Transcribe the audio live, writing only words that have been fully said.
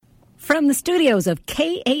From the studios of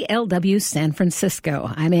KALW San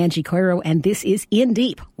Francisco, I'm Angie Coiro, and this is In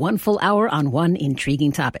Deep, one full hour on one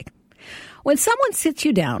intriguing topic. When someone sits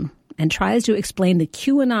you down and tries to explain the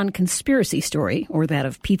QAnon conspiracy story, or that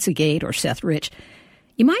of Pizzagate or Seth Rich,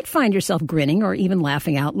 you might find yourself grinning or even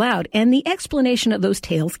laughing out loud, and the explanation of those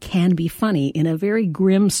tales can be funny in a very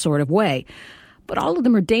grim sort of way. But all of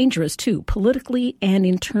them are dangerous, too, politically and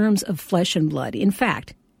in terms of flesh and blood. In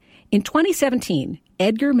fact, in 2017,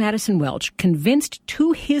 Edgar Madison Welch convinced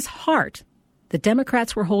to his heart that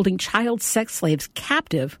Democrats were holding child sex slaves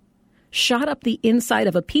captive, shot up the inside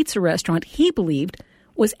of a pizza restaurant he believed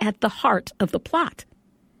was at the heart of the plot.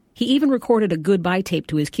 He even recorded a goodbye tape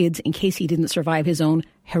to his kids in case he didn't survive his own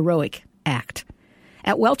heroic act.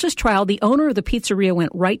 At Welch's trial, the owner of the pizzeria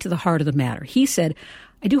went right to the heart of the matter. He said,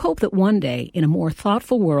 "I do hope that one day, in a more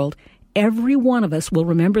thoughtful world, every one of us will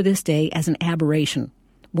remember this day as an aberration,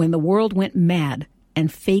 when the world went mad and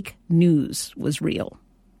fake news was real."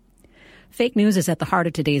 Fake news is at the heart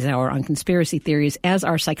of today's hour on conspiracy theories, as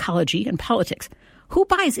are psychology and politics. Who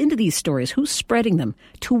buys into these stories? Who's spreading them?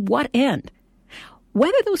 To what end?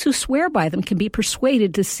 Whether those who swear by them can be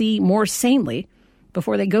persuaded to see more sanely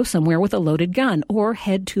before they go somewhere with a loaded gun or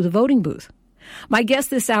head to the voting booth. My guests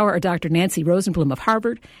this hour are Dr. Nancy Rosenblum of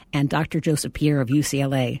Harvard and Dr. Joseph Pierre of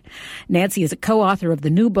UCLA. Nancy is a co-author of the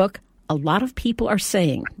new book, A Lot of People Are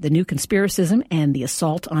Saying, The New Conspiracism and the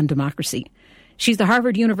Assault on Democracy. She's the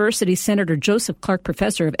Harvard University Senator Joseph Clark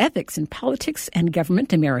Professor of Ethics in Politics and Government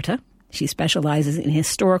Emerita. She specializes in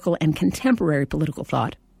historical and contemporary political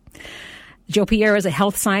thought. Joe Pierre is a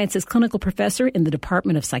health sciences clinical professor in the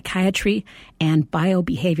Department of Psychiatry and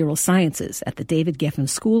Biobehavioral Sciences at the David Geffen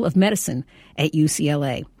School of Medicine at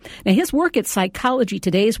UCLA. Now, his work at Psychology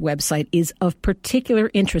Today's website is of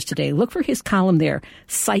particular interest today. Look for his column there,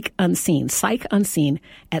 Psych Unseen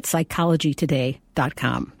at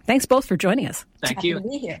psychologytoday.com. Thanks both for joining us. Thank you. Happy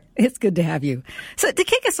to be here. It's good to have you. So to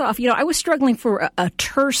kick us off, I was struggling for a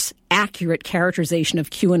terse, accurate characterization of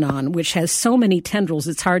QAnon, which has so many tendrils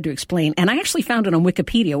it's hard to explain. And I actually found it on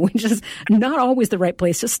Wikipedia, which is not always the right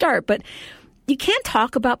place to start. But you can't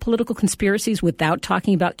talk about political conspiracies without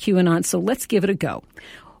talking about QAnon, so let's give it a go.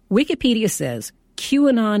 Wikipedia says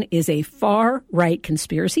QAnon is a far-right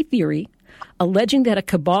conspiracy theory alleging that a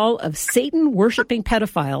cabal of Satan-worshipping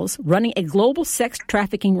pedophiles running a global sex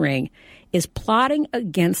trafficking ring is plotting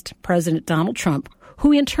against President Donald Trump,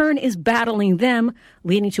 who in turn is battling them,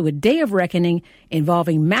 leading to a day of reckoning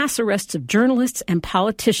involving mass arrests of journalists and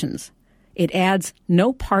politicians. It adds,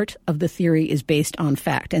 no part of the theory is based on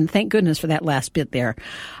fact. And thank goodness for that last bit there.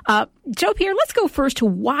 Joe Pierre, let's go first to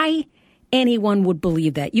why anyone would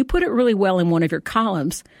believe that. You put it really well in one of your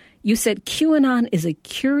columns. You said QAnon is a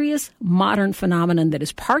curious modern phenomenon that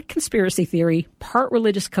is part conspiracy theory, part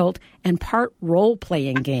religious cult, and part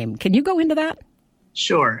role-playing game. Can you go into that?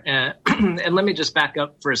 Sure. And let me just back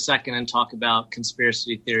up for a second and talk about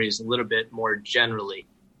conspiracy theories a little bit more generally.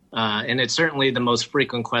 And it's certainly the most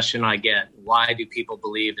frequent question I get. Why do people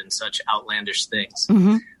believe in such outlandish things?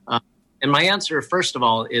 Mm-hmm. And my answer, first of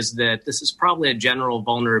all, is that this is probably a general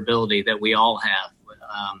vulnerability that we all have.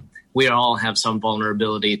 We all have some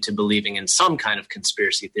vulnerability to believing in some kind of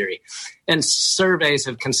conspiracy theory. And surveys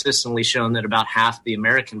have consistently shown that about half the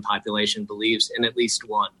American population believes in at least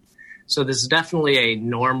one. So this is definitely a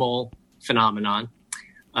normal phenomenon.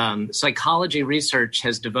 Psychology research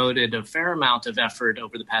has devoted a fair amount of effort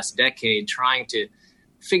over the past decade trying to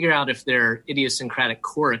figure out if there are idiosyncratic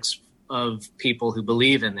quirks of people who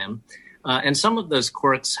believe in them. And some of those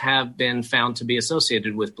quirks have been found to be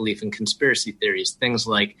associated with belief in conspiracy theories, things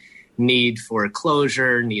like need for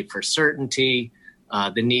closure, need for certainty,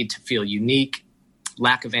 the need to feel unique,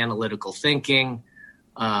 lack of analytical thinking,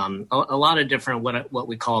 a lot of different what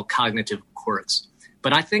we call cognitive quirks.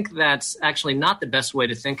 But I think that's actually not the best way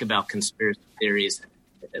to think about conspiracy theories.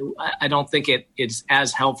 I don't think it's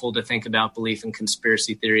as helpful to think about belief in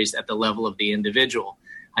conspiracy theories at the level of the individual.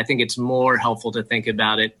 I think it's more helpful to think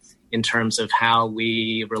about it in terms of how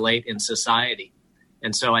we relate in society.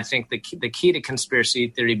 And so I think the key to conspiracy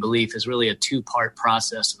theory belief is really a two-part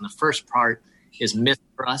process. And the first part is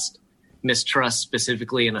mistrust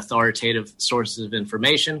specifically in authoritative sources of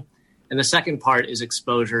information. And the second part is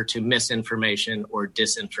exposure to misinformation or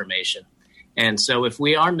disinformation. And so if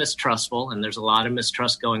we are mistrustful, and there's a lot of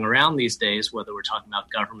mistrust going around these days, whether we're talking about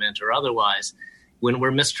government or otherwise, when we're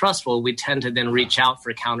mistrustful, we tend to then reach out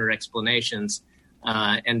for counter explanations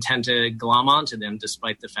and tend to glom onto them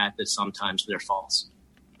despite the fact that sometimes they're false.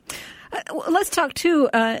 Let's talk too,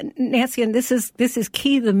 Nancy, and this is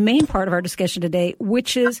key, the main part of our discussion today,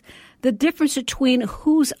 which is the difference between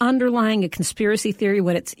who's underlying a conspiracy theory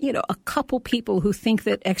when it's, a couple people who think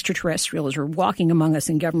that extraterrestrials are walking among us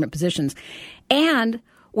in government positions, and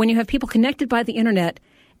when you have people connected by the internet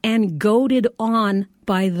and goaded on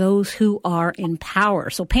by those who are in power.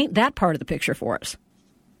 So paint that part of the picture for us.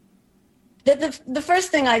 The first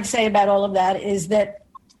thing I'd say about all of that is that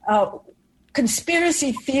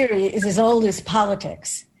conspiracy theory is as old as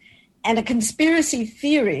politics. And a conspiracy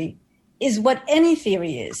theory is what any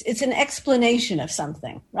theory is. It's an explanation of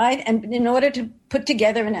something, right? And in order to put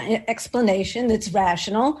together an explanation that's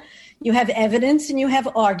rational, you have evidence and you have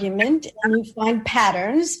argument and you find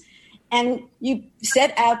patterns and you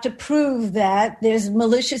set out to prove that there's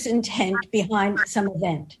malicious intent behind some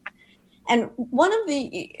event. And one of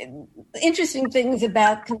the interesting things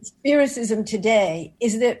about conspiracism today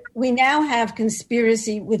is that we now have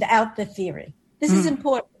conspiracy without the theory. This is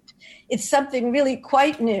important. It's something really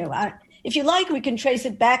quite new. If you like, we can trace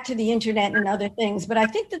it back to the internet and other things, but I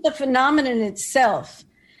think that the phenomenon itself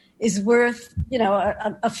is worth,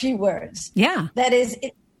 a few words. Yeah. That is,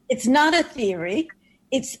 it's not a theory.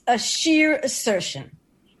 It's a sheer assertion.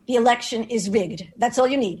 The election is rigged. That's all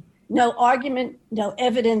you need. No argument, no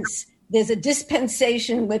evidence. There's a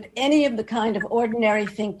dispensation with any of the kind of ordinary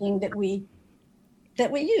thinking that we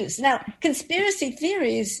use. Now, conspiracy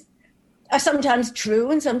theories are sometimes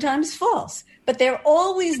true and sometimes false, but they're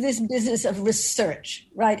always this business of research,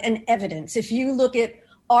 right, and evidence. If you look at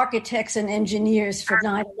architects and engineers for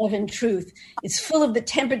 9/11 truth, it's full of the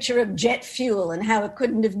temperature of jet fuel and how it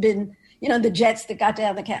couldn't have been, the jets that got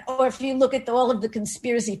down the cat. Or if you look at all of the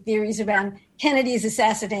conspiracy theories around Kennedy's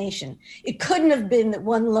assassination, it couldn't have been that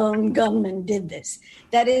one lone gunman did this.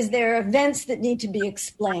 That is, there are events that need to be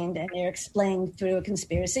explained, and they're explained through a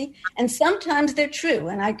conspiracy. And sometimes they're true,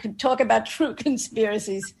 and I could talk about true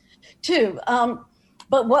conspiracies too.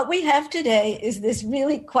 But what we have today is this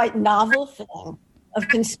really quite novel thing of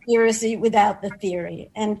conspiracy without the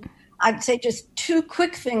theory. And I'd say just two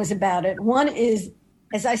quick things about it. One is,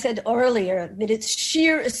 as I said earlier, that it's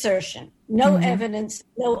sheer assertion, no evidence,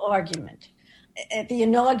 no argument. At the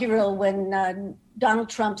inaugural, when Donald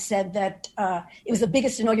Trump said that it was the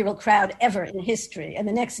biggest inaugural crowd ever in history, and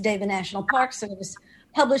the next day the National Park Service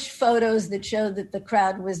published photos that showed that the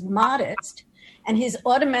crowd was modest, and his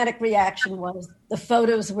automatic reaction was the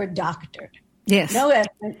photos were doctored. Yes. No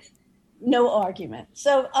evidence, no argument.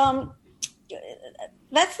 So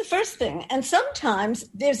that's the first thing. And sometimes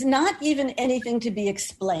there's not even anything to be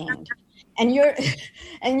explained. And your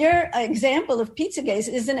example of Pizzagate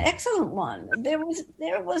is an excellent one. There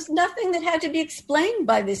was nothing that had to be explained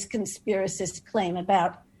by this conspiracist claim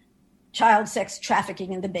about child sex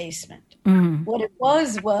trafficking in the basement. Mm. What it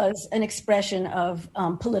was an expression of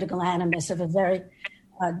political animus of a very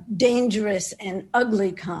dangerous and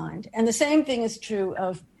ugly kind. And the same thing is true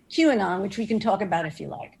of QAnon, which we can talk about if you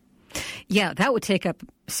like. Yeah, that would take up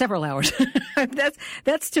several hours.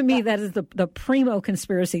 That's to me, that is the primo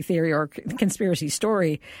conspiracy theory or conspiracy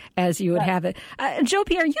story, as you would have it. Joe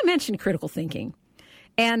Pierre, you mentioned critical thinking.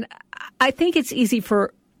 And I think it's easy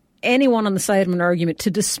for anyone on the side of an argument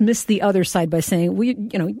to dismiss the other side by saying,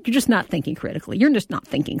 you're just not thinking critically. You're just not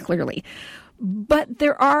thinking clearly. But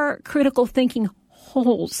there are critical thinking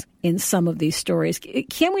holes in some of these stories.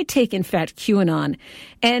 Can we take, in fact, QAnon?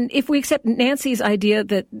 And if we accept Nancy's idea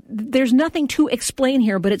that there's nothing to explain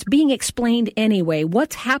here, but it's being explained anyway,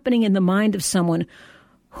 what's happening in the mind of someone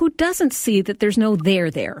who doesn't see that there's no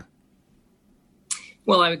there?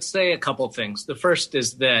 Well, I would say a couple of things. The first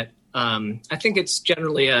is that I think it's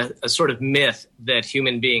generally a sort of myth that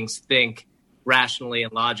human beings think rationally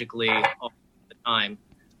and logically all the time,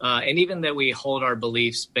 and even that we hold our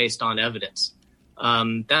beliefs based on evidence.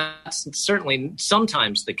 That's certainly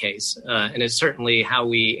sometimes the case, and it's certainly how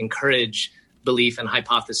we encourage belief and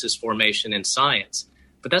hypothesis formation in science.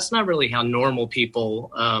 But that's not really how normal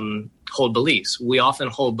people hold beliefs. We often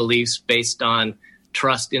hold beliefs based on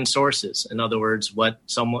trust in sources. In other words, what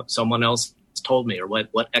someone else told me or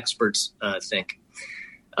what experts think.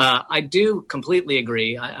 I do completely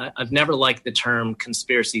agree. I've never liked the term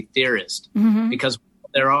conspiracy theorist because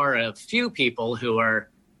there are a few people who are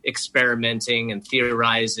experimenting and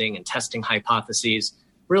theorizing and testing hypotheses.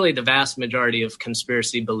 Really, the vast majority of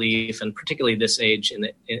conspiracy belief, and particularly this age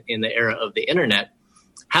in the era of the internet,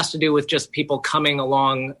 has to do with just people coming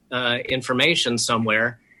along information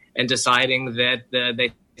somewhere and deciding that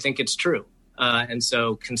they think it's true. And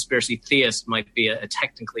so conspiracy theist might be a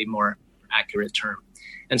technically more accurate term.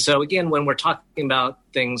 And so, again, when we're talking about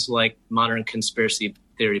things like modern conspiracy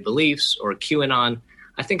theory beliefs or QAnon,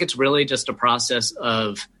 I think it's really just a process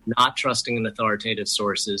of not trusting in authoritative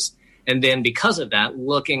sources. And then because of that,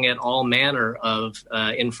 looking at all manner of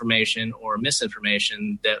information or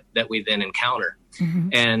misinformation that we then encounter. Mm-hmm.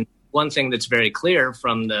 And one thing that's very clear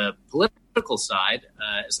from the political side,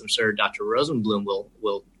 as I'm sure Dr. Rosenblum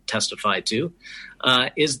will testify to,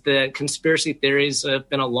 is that conspiracy theories have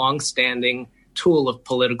been a longstanding tool of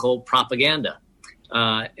political propaganda.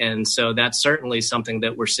 And so that's certainly something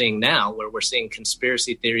that we're seeing now, where we're seeing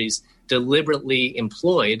conspiracy theories deliberately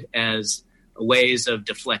employed as ways of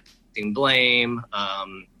deflecting blame,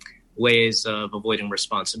 ways of avoiding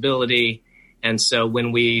responsibility. And so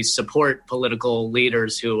when we support political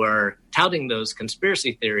leaders who are touting those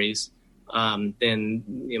conspiracy theories,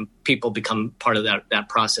 then people become part of that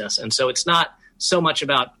process. And so it's not so much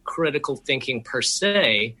about critical thinking per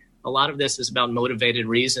se. A lot of this is about motivated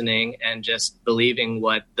reasoning and just believing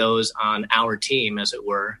what those on our team, as it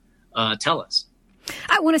were, tell us.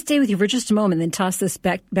 I want to stay with you for just a moment and then toss this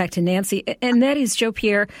back to Nancy. And that is, Joe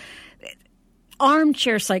Pierre,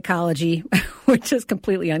 armchair psychology, which is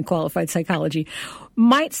completely unqualified psychology,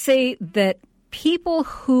 might say that people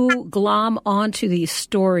who glom onto these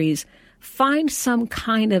stories find some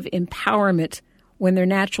kind of empowerment when their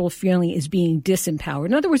natural feeling is being disempowered.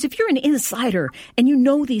 In other words, if you're an insider and you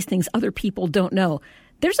know these things other people don't know,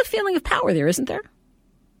 there's a feeling of power there, isn't there?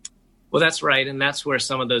 Well, that's right. And that's where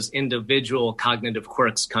some of those individual cognitive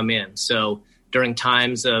quirks come in. So during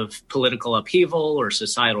times of political upheaval or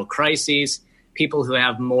societal crises, people who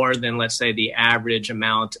have more than, let's say, the average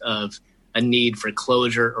amount of a need for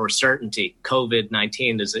closure or certainty,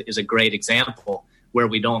 COVID-19 is a great example where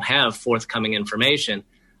we don't have forthcoming information.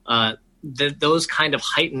 Those kind of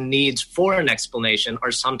heightened needs for an explanation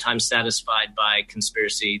are sometimes satisfied by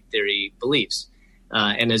conspiracy theory beliefs.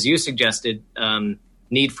 And as you suggested,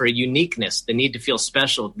 need for uniqueness, the need to feel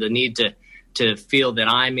special, the need to feel that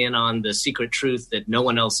I'm in on the secret truth that no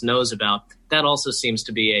one else knows about, that also seems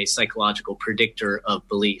to be a psychological predictor of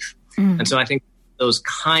belief. Mm. And so I think those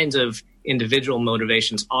kinds of individual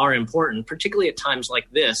motivations are important, particularly at times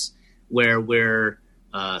like this, where we're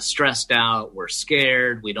stressed out, we're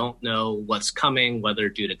scared, we don't know what's coming, whether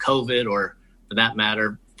due to COVID or, for that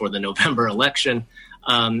matter, for the November election.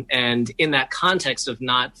 And in that context of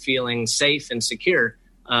not feeling safe and secure,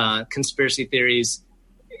 conspiracy theories,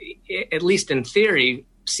 at least in theory,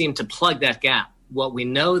 seem to plug that gap. What we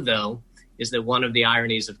know, though, is that one of the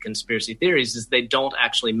ironies of conspiracy theories is they don't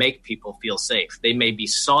actually make people feel safe. They may be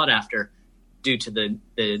sought after due to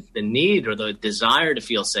the need or the desire to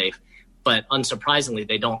feel safe, but unsurprisingly,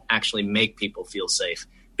 they don't actually make people feel safe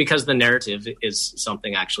because the narrative is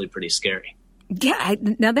something actually pretty scary. Yeah,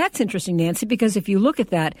 now that's interesting, Nancy, because if you look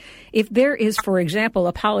at that, if there is, for example,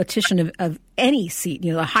 a politician of any seat,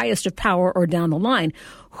 the highest of power or down the line,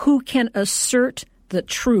 who can assert the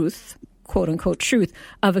truth, quote unquote truth,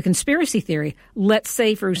 of a conspiracy theory, let's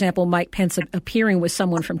say, for example, Mike Pence appearing with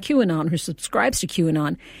someone from QAnon who subscribes to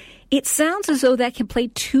QAnon, it sounds as though that can play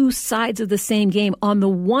two sides of the same game. On the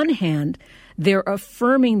one hand, they're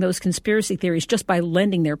affirming those conspiracy theories just by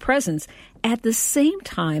lending their presence. At the same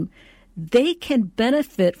time, they can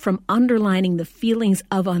benefit from underlining the feelings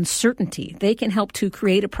of uncertainty. They can help to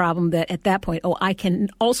create a problem that at that point, I can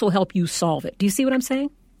also help you solve it. Do you see what I'm saying?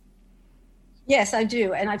 Yes, I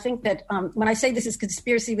do. And I think that when I say this is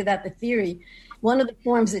conspiracy without the theory, one of the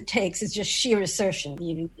forms it takes is just sheer assertion.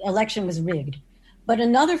 The election was rigged. But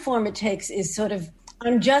another form it takes is sort of,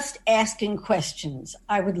 I'm just asking questions.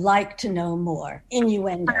 I would like to know more.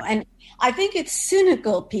 Innuendo. And I think it's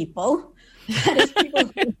cynical people, that is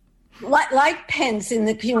people who, like Pence in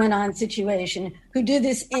the QAnon situation, who do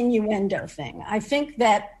this innuendo thing. I think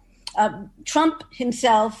that Trump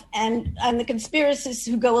himself and the conspiracists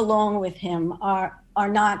who go along with him are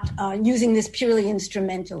not using this purely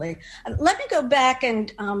instrumentally. Let me go back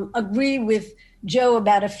and agree with Joe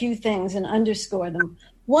about a few things and underscore them.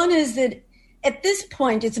 One is that at this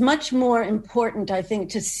point, it's much more important, I think,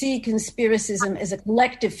 to see conspiracism as a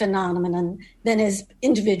collective phenomenon than as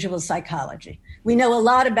individual psychology. We know a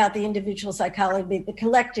lot about the individual psychology. The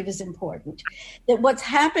collective is important. That what's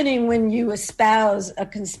happening when you espouse a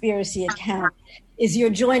conspiracy account is you're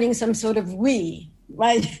joining some sort of we,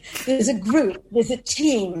 right? There's a group, there's a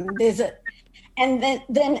team, and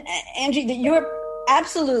then Angie, that you're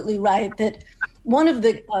absolutely right that one of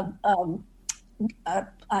the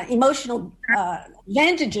emotional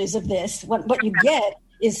advantages of this, what you get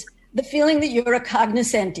is the feeling that you're a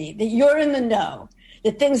cognoscenti, that you're in the know,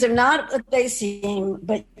 that things are not what they seem,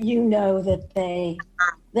 but you know that they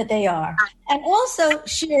are. And also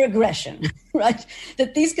sheer aggression, right?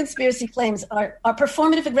 That these conspiracy claims are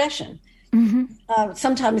performative aggression.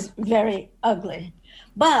 sometimes very ugly.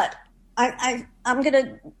 But I'm going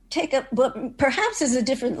to take up what perhaps is a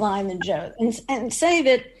different line than Joe and say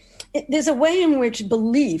that there's a way in which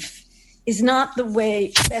belief is not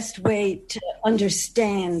the best way to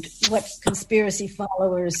understand what conspiracy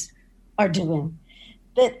followers are doing.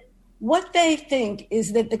 That what they think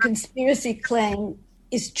is that the conspiracy claim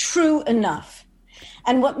is true enough.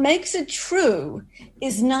 And what makes it true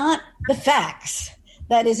is not the facts.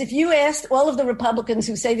 That is, if you asked all of the Republicans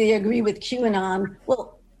who say they agree with QAnon,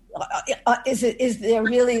 well, is there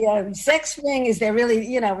really a sex ring? Is there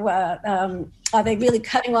really, are they really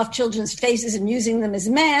cutting off children's faces and using them as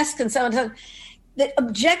masks and so on? So the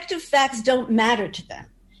objective facts don't matter to them.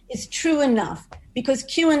 It's true enough because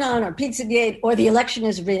QAnon or Pizzagate or the election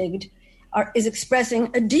is rigged is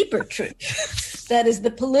expressing a deeper truth. That is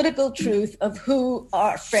the political truth of who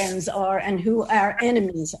our friends are and who our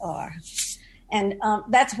enemies are. And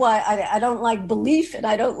that's why I don't like belief and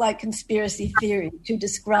I don't like conspiracy theory to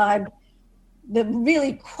describe the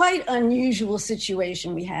really quite unusual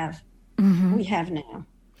situation we have now.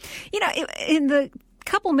 You know, in the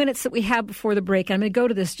couple minutes that we have before the break, I'm going to go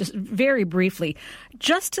to this just very briefly,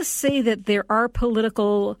 just to say that there are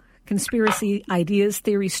political conspiracy ideas,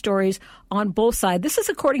 theories, stories on both sides. This is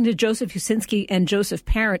according to Joseph Husinski and Joseph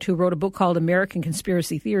Parent, who wrote a book called American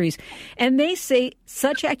Conspiracy Theories. And they say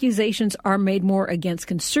such accusations are made more against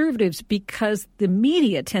conservatives because the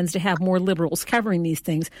media tends to have more liberals covering these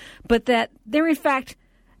things, but that they're in fact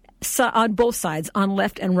on both sides, on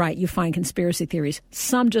left and right, you find conspiracy theories,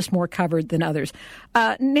 some just more covered than others.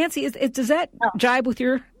 Nancy, does that jibe with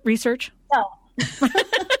your research? No.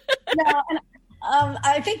 No, and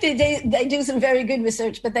I think they do some very good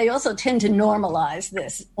research, but they also tend to normalize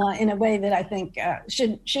this in a way that I think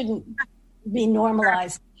shouldn't be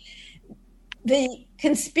normalized. The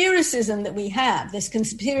conspiracism that we have, this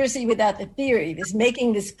conspiracy without the theory, this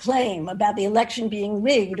making this claim about the election being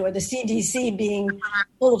rigged or the CDC being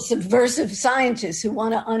full of subversive scientists who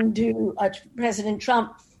want to undo President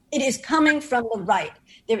Trump, it is coming from the right.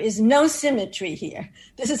 There is no symmetry here.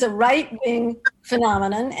 This is a right-wing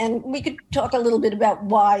phenomenon, and we could talk a little bit about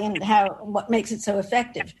why and what makes it so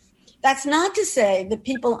effective. That's not to say that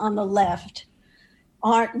people on the left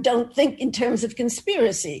don't think in terms of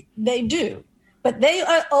conspiracy. They do. But they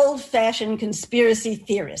are old-fashioned conspiracy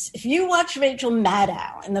theorists. If you watch Rachel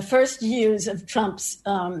Maddow in the first years of Trump's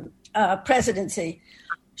presidency,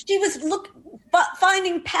 she was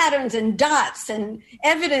finding patterns and dots and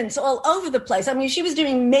evidence all over the place. I mean, she was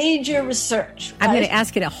doing major research. I'm going to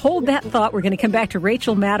ask you to hold that thought. We're going to come back to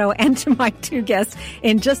Rachel Maddow and to my two guests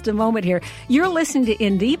in just a moment here. You're listening to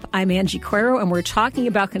In Deep. I'm Angie Coiro, and we're talking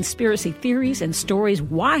about conspiracy theories and stories,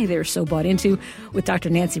 why they're so bought into, with Dr.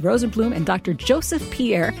 Nancy Rosenblum and Dr. Joseph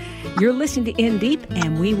Pierre. You're listening to In Deep,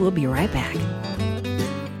 and we will be right back.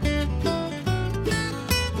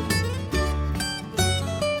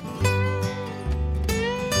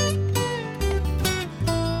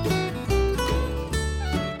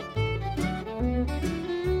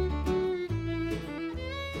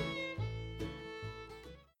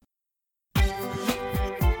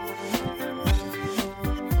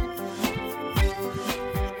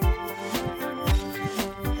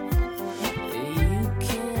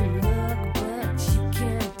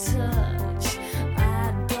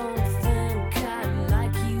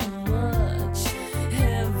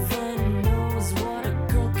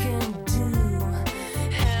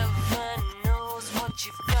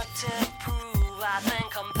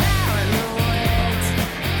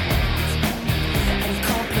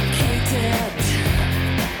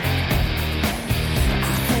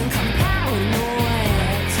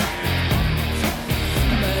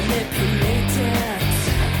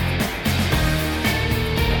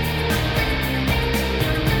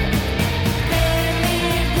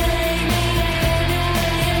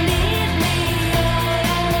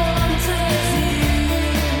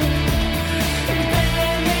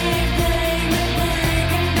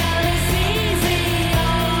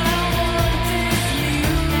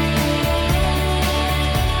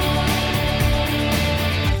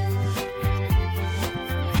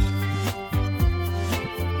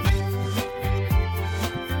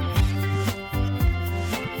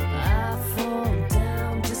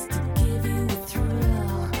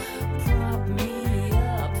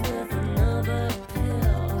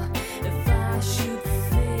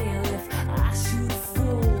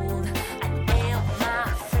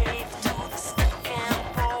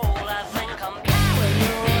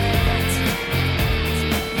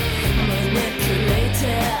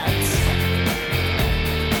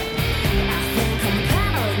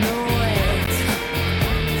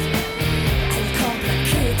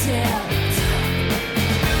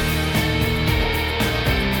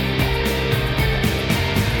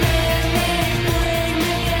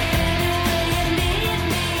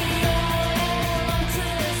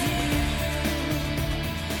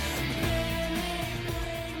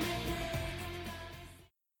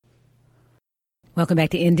 Welcome back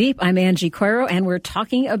to In Deep. I'm Angie Coiro, and we're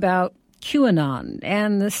talking about QAnon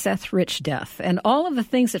and the Seth Rich death and all of the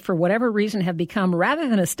things that for whatever reason have become, rather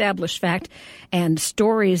than established fact and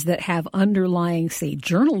stories that have underlying, say,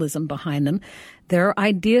 journalism behind them, there are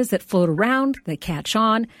ideas that float around, that catch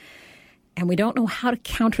on, and we don't know how to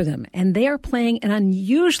counter them. And they are playing an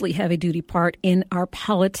unusually heavy-duty part in our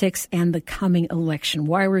politics and the coming election.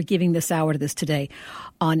 Why we're giving this hour to this today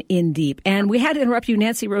on In Deep. And we had to interrupt you,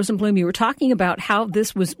 Nancy Rosenblum. You were talking about how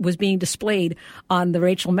this was being displayed on the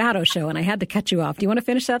Rachel Maddow show, and I had to cut you off. Do you want to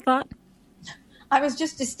finish that thought? I was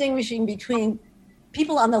just distinguishing between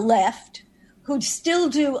people on the left who still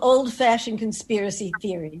do old-fashioned conspiracy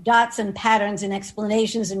theory, dots and patterns and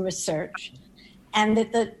explanations and research, and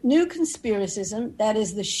that the new conspiracism, that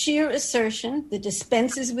is the sheer assertion that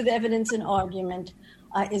dispenses with evidence and argument,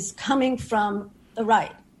 is coming from the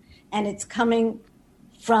right, and it's coming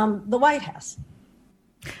from the White House.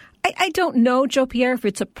 I don't know, Joe Pierre, if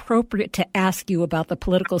it's appropriate to ask you about the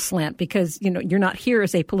political slant because, you know, you're not here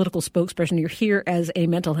as a political spokesperson. You're here as a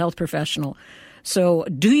mental health professional. So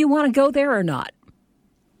do you want to go there or not?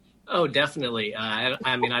 Oh, definitely.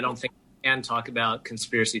 I mean, I don't think we can talk about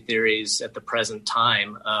conspiracy theories at the present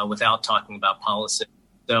time without talking about policy.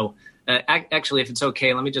 So actually, if it's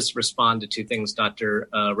okay, let me just respond to two things Dr.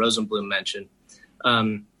 Rosenblum mentioned.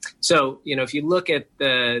 So, you know, if you look at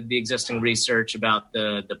the existing research about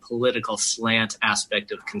the political slant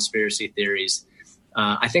aspect of conspiracy theories,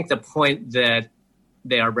 I think the point that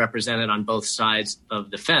they are represented on both sides of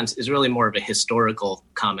the fence is really more of a historical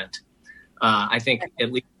comment. I think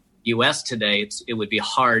at least in the U.S. today, it would be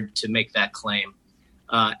hard to make that claim.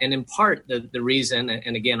 And in part, the reason,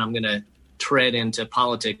 and again, I'm going to tread into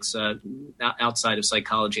politics outside of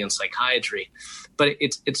psychology and psychiatry, but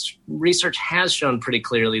it's research has shown pretty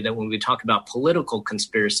clearly that when we talk about political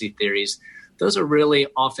conspiracy theories, those are really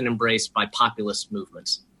often embraced by populist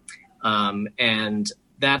movements. And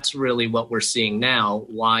that's really what we're seeing now,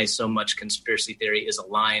 why so much conspiracy theory is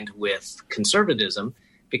aligned with conservatism,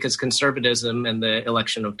 because conservatism and the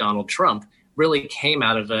election of Donald Trump really came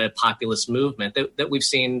out of a populist movement that we've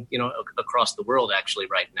seen, you know, across the world actually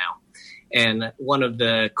right now. And one of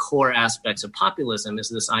the core aspects of populism is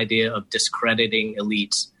this idea of discrediting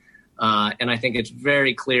elites. And I think it's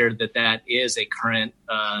very clear that that is a current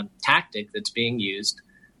tactic that's being used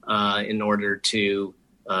in order to,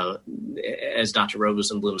 as Dr.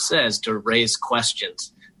 Rosenblum says, to raise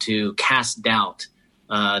questions, to cast doubt,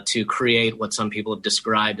 to create what some people have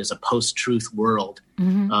described as a post-truth world.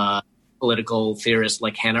 Mm-hmm. Political theorists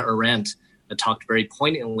like Hannah Arendt talked very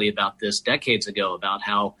poignantly about this decades ago, about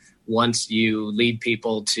how once you lead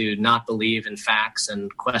people to not believe in facts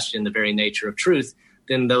and question the very nature of truth,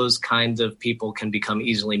 then those kinds of people can become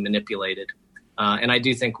easily manipulated. And I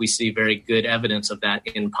do think we see very good evidence of that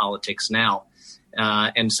in politics now.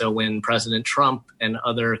 And so when President Trump and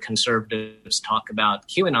other conservatives talk about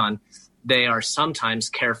QAnon, they are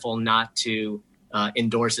sometimes careful not to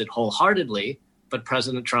endorse it wholeheartedly. But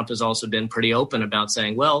President Trump has also been pretty open about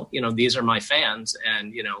saying, well, you know, these are my fans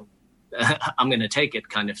and, you know, I'm going to take it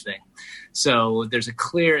kind of thing. So there's a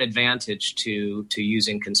clear advantage to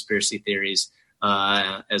using conspiracy theories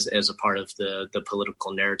as a part of the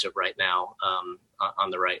political narrative right now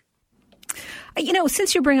on the right. You know,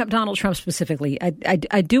 since you bring up Donald Trump specifically,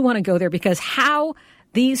 I do want to go there because how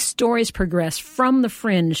these stories progress from the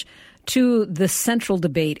fringe to the central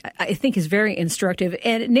debate, I think is very instructive.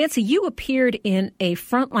 And Nancy, you appeared in a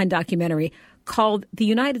Frontline documentary called The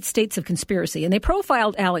United States of Conspiracy, and they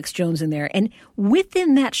profiled Alex Jones in there. And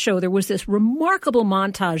within that show, there was this remarkable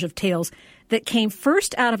montage of tales that came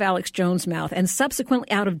first out of Alex Jones' mouth and subsequently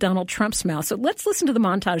out of Donald Trump's mouth. So let's listen to the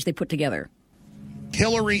montage they put together.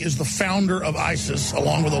 Hillary is the founder of ISIS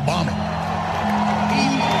along with Obama. He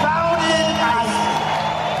founded ISIS.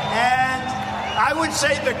 And I would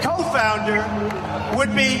say the co-founder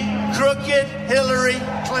would be crooked Hillary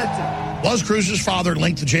Clinton. Was Cruz's father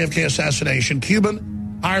linked to the JFK assassination?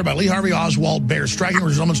 Cuban, hired by Lee Harvey Oswald, bears striking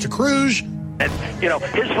resemblance to Cruz. And, you know,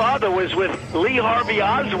 his father was with Lee Harvey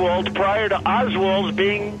Oswald prior to Oswald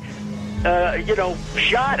being,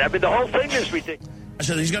 shot. I mean, the whole thing is ridiculous. I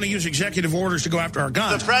said he's going to use executive orders to go after our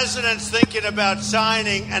guns. The president's thinking about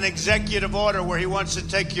signing an executive order where he wants to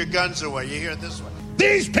take your guns away. You hear it this way.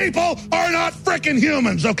 These people are not frickin'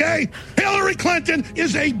 humans, okay? Hillary Clinton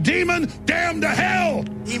is a demon damned to hell.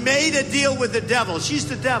 He made a deal with the devil. She's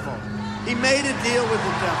the devil. He made a deal with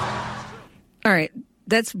the devil. All right.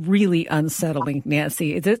 That's really unsettling,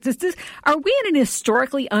 Nancy. Are we in an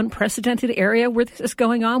historically unprecedented area where this is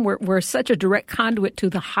going on, where such a direct conduit to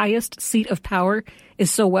the highest seat of power is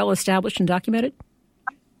so well established and documented?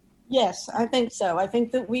 Yes, I think so. I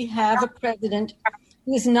think that we have a president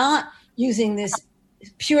who is not using this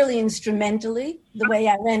purely instrumentally, the way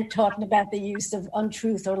I went talking about the use of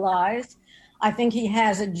untruth or lies. I think he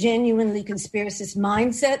has a genuinely conspiracist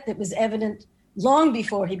mindset that was evident long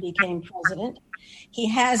before he became president. He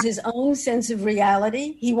has his own sense of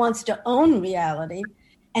reality. He wants to own reality.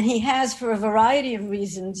 And he has, for a variety of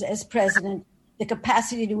reasons, as president, the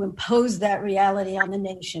capacity to impose that reality on the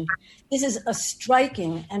nation. This is a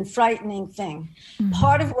striking and frightening thing. Mm-hmm.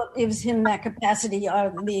 Part of what gives him that capacity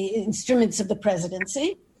are the instruments of the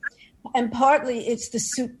presidency, and partly it's the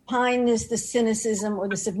supineness, the cynicism, or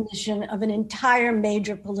the submission of an entire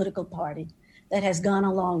major political party that has gone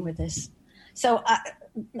along with this. So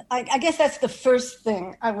I guess that's the first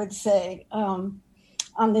thing I would say on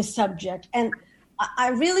this subject. And I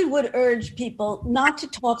really would urge people not to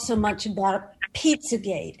talk so much about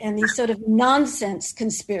Pizzagate and these sort of nonsense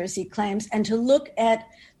conspiracy claims, and to look at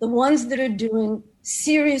the ones that are doing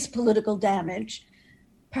serious political damage,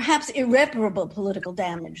 perhaps irreparable political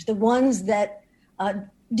damage, the ones that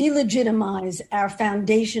delegitimize our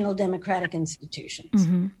foundational democratic institutions.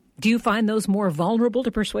 Mm-hmm. Do you find those more vulnerable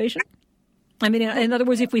to persuasion? I mean, in other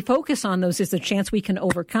words, if we focus on those, is there a chance we can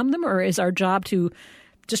overcome them, or is our job to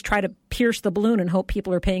just try to pierce the balloon and hope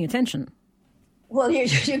people are paying attention? Well,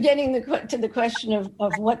 you're getting to the question of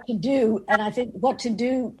what to do, and I think what to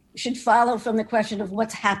do should follow from the question of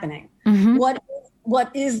what's happening. Mm-hmm.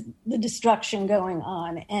 What is the destruction going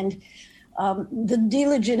on? And the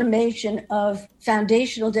delegitimation of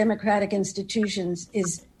foundational democratic institutions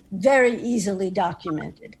is very easily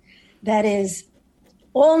documented. That is,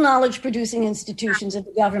 all knowledge-producing institutions of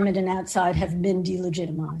the government and outside have been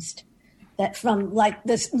delegitimized. That from like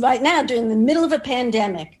this right now, during the middle of a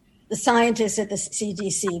pandemic, the scientists at the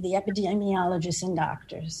CDC, the epidemiologists and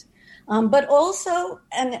doctors, but also,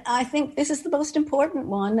 and I think this is the most important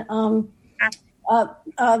one,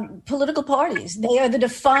 political parties. They are the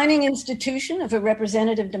defining institution of a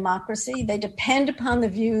representative democracy. They depend upon the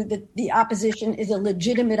view that the opposition is a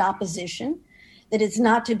legitimate opposition, that it's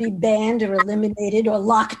not to be banned or eliminated or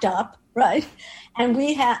locked up, right? And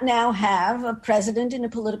we now have a president in a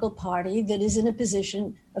political party that is in a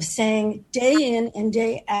position of saying day in and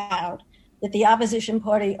day out that the opposition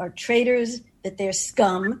party are traitors, that they're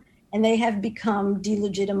scum, and they have become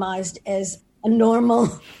delegitimized as a normal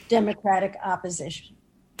democratic opposition.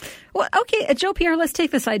 Well, okay, Jo Pierre, let's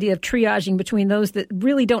take this idea of triaging between those that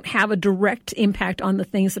really don't have a direct impact on the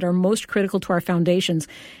things that are most critical to our foundations,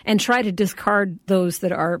 and try to discard those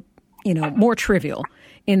that are, more trivial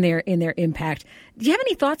in their impact. Do you have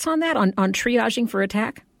any thoughts on that, on triaging for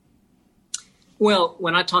attack? Well,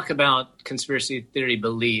 when I talk about conspiracy theory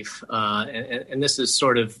belief, and this is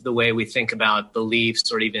sort of the way we think about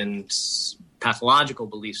beliefs or even pathological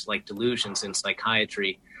beliefs like delusions in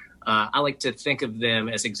psychiatry, I like to think of them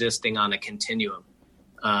as existing on a continuum.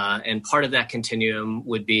 And part of that continuum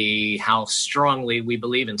would be how strongly we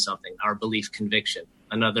believe in something, our belief conviction.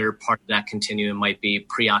 Another part of that continuum might be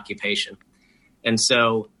preoccupation. And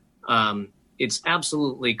so it's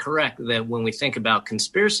absolutely correct that when we think about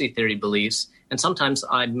conspiracy theory beliefs, and sometimes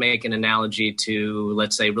I'd make an analogy to,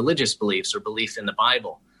 let's say, religious beliefs or belief in the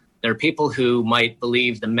Bible. There are people who might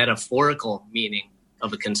believe the metaphorical meaning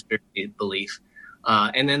of a conspiracy belief.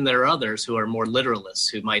 And then there are others who are more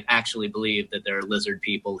literalists, who might actually believe that there are lizard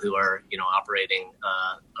people who are, operating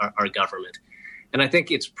our government. And I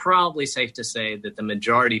think it's probably safe to say that the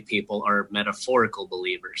majority of people are metaphorical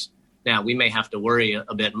believers. Now, we may have to worry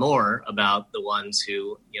a bit more about the ones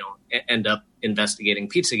who, end up investigating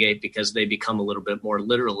Pizzagate because they become a little bit more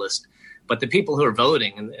literalist. But the people who are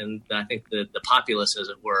voting, and I think the populace, as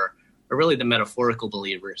it were, are really the metaphorical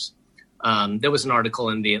believers. There was an article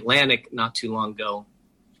in The Atlantic not too long ago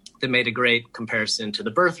that made a great comparison to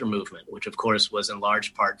the birther movement, which, of course, was in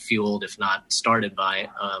large part fueled, if not started by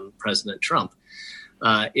President Trump.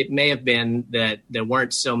 It may have been that there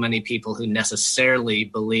weren't so many people who necessarily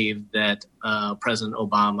believed that President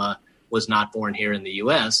Obama was not born here in the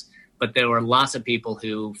U.S., but there were lots of people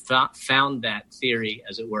who found that theory,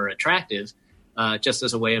 as it were, attractive, just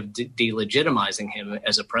as a way of delegitimizing him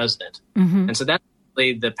as a president. Mm-hmm. And so that's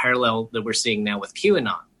the parallel that we're seeing now with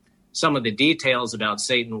QAnon. Some of the details about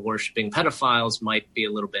Satan worshiping pedophiles might be a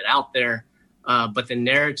little bit out there, but the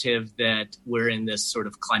narrative that we're in this sort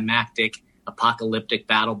of climactic, apocalyptic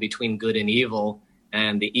battle between good and evil,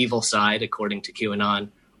 and the evil side, according to QAnon,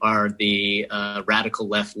 are the radical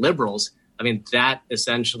left liberals. I mean, that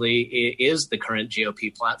essentially is the current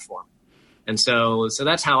GOP platform. And so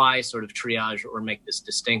that's how I sort of triage or make this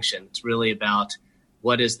distinction. It's really about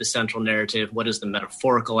what is the central narrative, what is the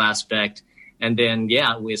metaphorical aspect, And then,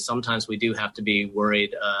 sometimes we do have to be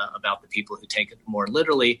worried about the people who take it more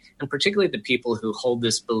literally, and particularly the people who hold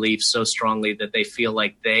this belief so strongly that they feel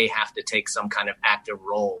like they have to take some kind of active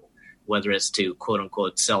role, whether it's to, quote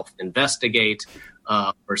unquote, self-investigate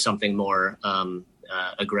or something more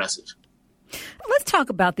aggressive. Let's talk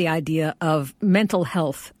about the idea of mental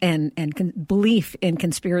health and belief in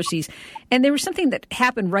conspiracies. And there was something that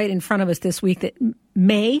happened right in front of us this week that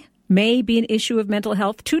may be an issue of mental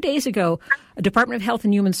health. 2 days ago, a Department of Health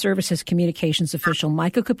and Human Services communications official,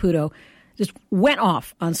 Michael Caputo, just went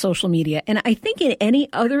off on social media. And I think in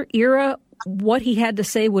any other era, what he had to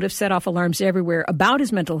say would have set off alarms everywhere about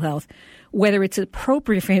his mental health, whether it's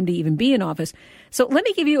appropriate for him to even be in office. So let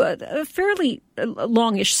me give you a fairly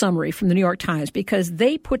longish summary from the New York Times, because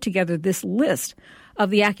they put together this list of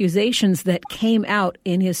the accusations that came out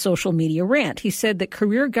in his social media rant. He said that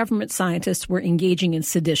career government scientists were engaging in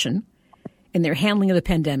sedition in their handling of the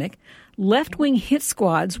pandemic. Left-wing hit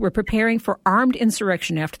squads were preparing for armed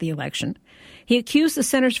insurrection after the election. He accused the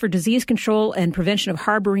Centers for Disease Control and Prevention of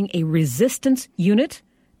harboring a resistance unit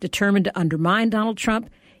determined to undermine Donald Trump,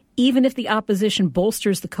 even if the opposition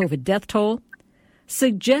bolsters the COVID death toll.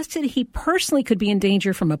 Suggested he personally could be in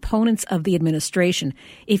danger from opponents of the administration.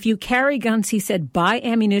 If you carry guns, he said, buy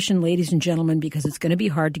ammunition, ladies and gentlemen, because it's going to be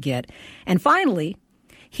hard to get. And finally,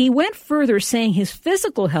 he went further, saying his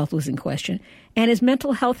physical health was in question and his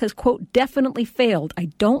mental health has, quote, definitely failed. I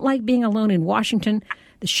don't like being alone in Washington.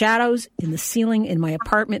 The shadows in the ceiling in my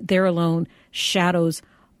apartment, there alone, shadows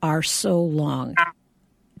are so long.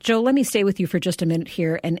 Joe, let me stay with you for just a minute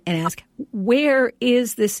here and ask, where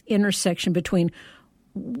is this intersection between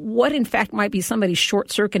what, in fact, might be somebody's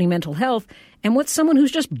short-circuiting mental health and what's someone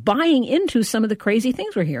who's just buying into some of the crazy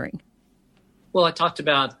things we're hearing? Well, I talked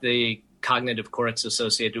about the cognitive quirks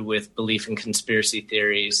associated with belief in conspiracy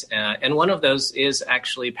theories. And one of those is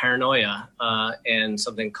actually paranoia and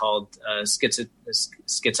something called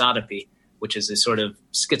schizotopy, which is a sort of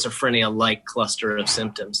schizophrenia-like cluster of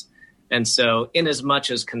symptoms. And so in as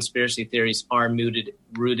much as conspiracy theories are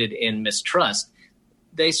rooted in mistrust,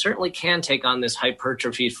 they certainly can take on this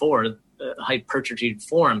hypertrophied form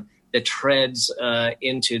that treads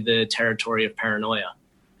into the territory of paranoia.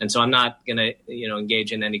 And so I'm not going to,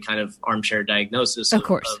 engage in any kind of armchair diagnosis of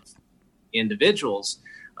individuals.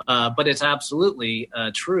 But it's absolutely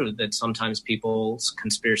true that sometimes people's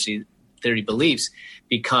conspiracy theory beliefs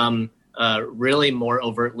become really more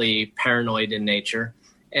overtly paranoid in nature.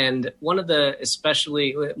 And one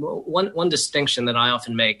distinction that I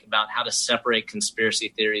often make about how to separate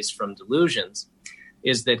conspiracy theories from delusions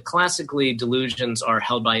is that classically delusions are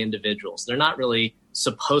held by individuals. They're not really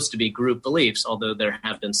supposed to be group beliefs, although there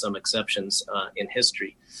have been some exceptions in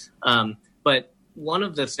history. But one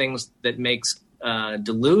of the things that makes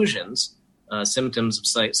delusions, symptoms of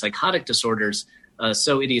psychotic disorders,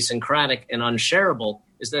 so idiosyncratic and unshareable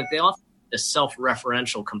is that they often have a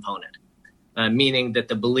self-referential component. Meaning that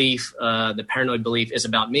the paranoid belief is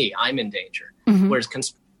about me. I'm in danger. Mm-hmm. Whereas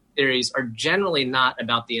conspiracy theories are generally not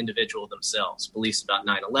about the individual themselves. Beliefs about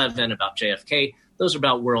 9/11, about JFK, those are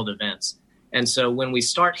about world events. And so when we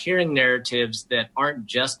start hearing narratives that aren't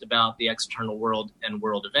just about the external world and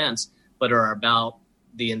world events, but are about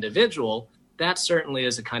the individual, that certainly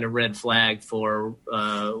is a kind of red flag for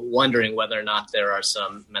wondering whether or not there are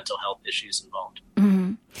some mental health issues involved.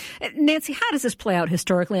 Mm-hmm. Nancy, how does this play out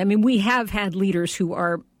historically? I mean, we have had leaders who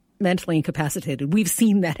are mentally incapacitated. We've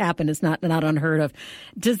seen that happen. It's not unheard of.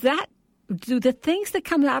 Do the things that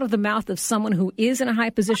come out of the mouth of someone who is in a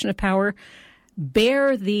high position of power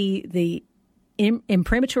bear the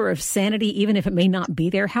imprimatur of sanity, even if it may not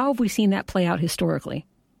be there? How have we seen that play out historically?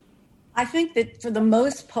 I think that for the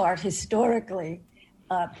most part, historically,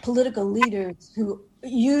 political leaders who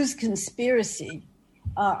use conspiracy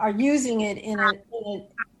are using it in a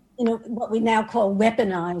what we now call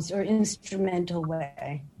weaponized or instrumental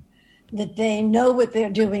way. That they know what they're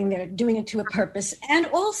doing it to a purpose. And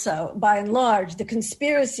also, by and large, the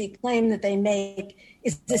conspiracy claim that they make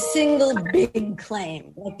is the single big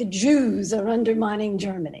claim, like the Jews are undermining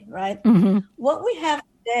Germany, right? Mm-hmm. What we have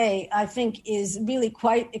today, I think, is really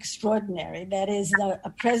quite extraordinary. That is a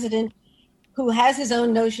president who has his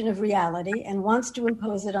own notion of reality and wants to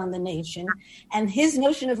impose it on the nation. And his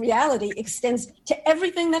notion of reality extends to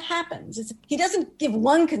everything that happens. He doesn't give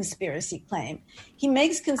one conspiracy claim. He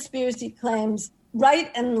makes conspiracy claims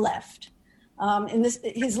right and left.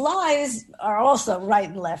 His lies are also right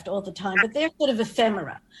and left all the time, but they're sort of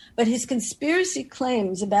ephemera. But his conspiracy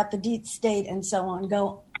claims about the deep state and so on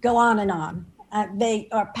go on and on. They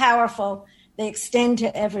are powerful. They extend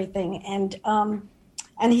to everything.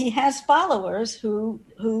 And he has followers who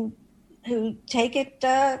who take it,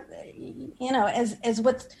 as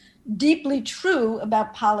what's deeply true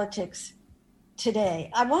about politics today.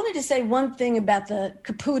 I wanted to say one thing about the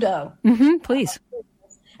Caputo. Please.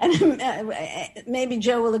 And maybe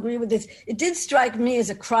Joe will agree with this. It did strike me as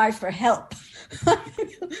a cry for help.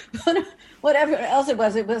 Whatever else it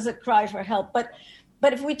was a cry for help. But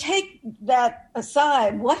if we take that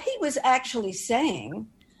aside, what he was actually saying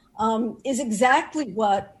is exactly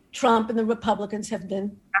what Trump and the Republicans have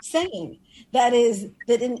been saying. That is,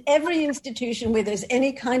 that in every institution where there's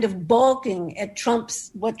any kind of balking at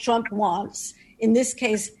what Trump wants, in this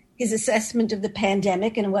case, his assessment of the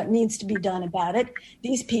pandemic and what needs to be done about it,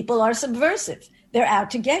 these people are subversive. They're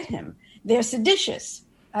out to get him. They're seditious.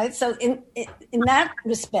 Right? So in that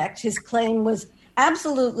respect, his claim was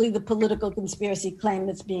absolutely the political conspiracy claim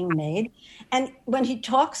that's being made. And when he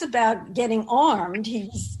talks about getting armed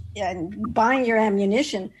and buying your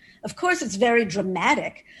ammunition, of course, it's very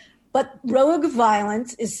dramatic. But rogue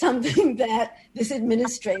violence is something that this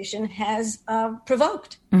administration has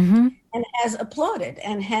provoked and has applauded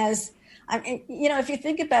and has, if you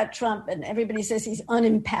think about Trump and everybody says he's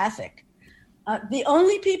unempathic, the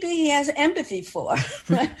only people he has empathy for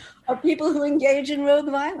right, are people who engage in rogue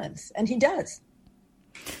violence, and he does.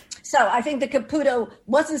 So I think the Caputo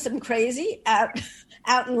wasn't some crazy out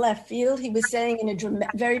in left field. He was saying in a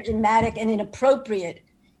very dramatic and inappropriate,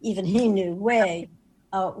 even he knew, way,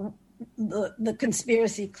 the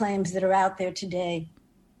conspiracy claims that are out there today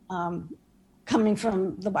coming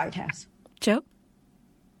from the White House. Joe?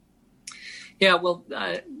 Yeah, well,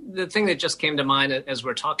 the thing that just came to mind as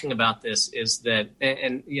we're talking about this is that,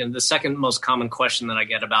 and the second most common question that I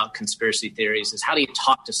get about conspiracy theories is, how do you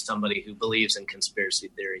talk to somebody who believes in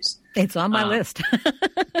conspiracy theories? It's on my list.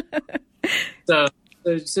 So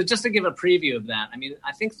just to give a preview of that,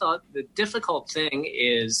 I think the difficult thing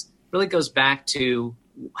really goes back to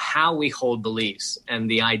how we hold beliefs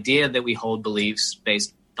and the idea that we hold beliefs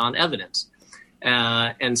based on evidence.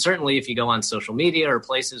 And certainly if you go on social media or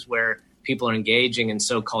places where people are engaging in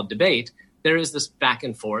so-called debate, there is this back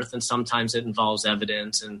and forth, and sometimes it involves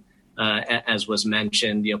evidence and, as was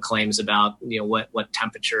mentioned, claims about what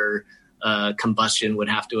temperature combustion would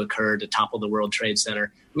have to occur to topple the World Trade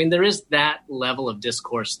Center. There is that level of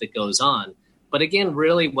discourse that goes on. But again,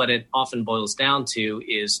 really what it often boils down to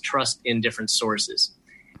is trust in different sources.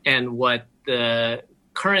 And what the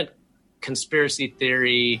current conspiracy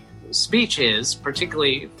theory speech is,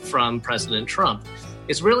 particularly from President Trump,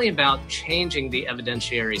 is really about changing the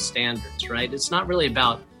evidentiary standards, right? It's not really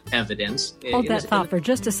about evidence. Hold that thought for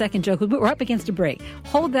just a second, Joe, because we're up against a break.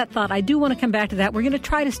 Hold that thought. I do want to come back to that. We're going to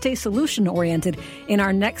try to stay solution-oriented in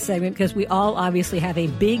our next segment because we all obviously have a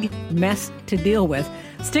big mess to deal with.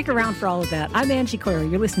 Stick around for all of that. I'm Angie Coiro.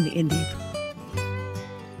 You're listening to In Deep.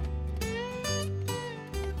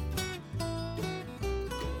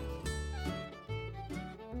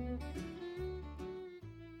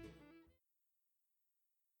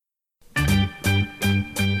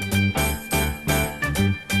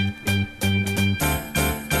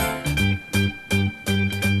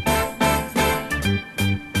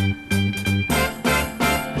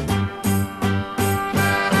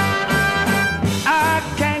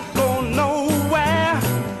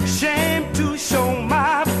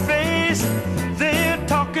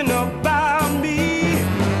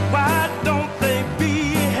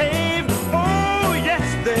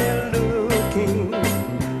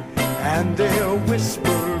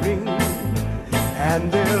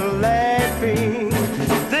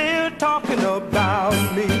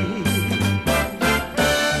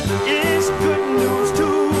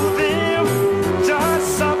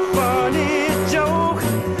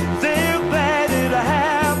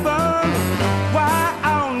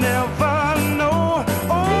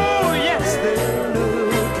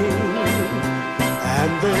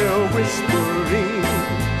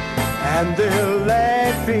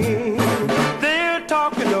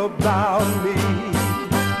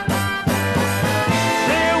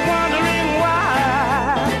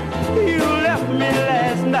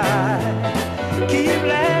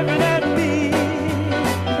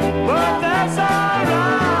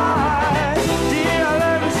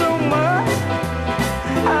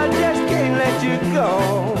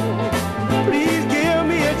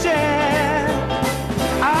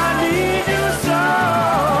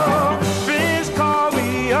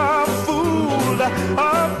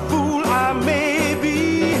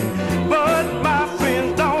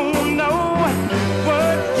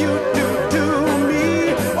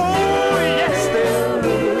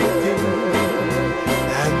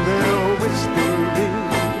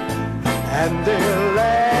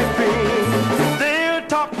 They're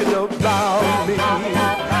talking about me.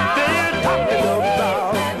 They're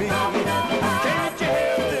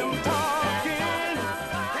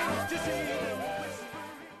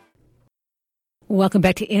Welcome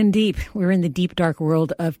back to In Deep. We're in the deep, dark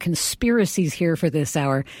world of conspiracies here for this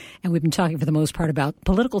hour, and we've been talking for the most part about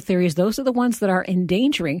political theories. Those are the ones that are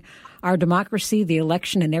endangering our democracy, the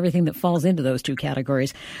election, and everything that falls into those two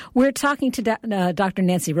categories. We're talking to Dr.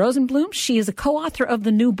 Nancy Rosenblum. She is a co-author of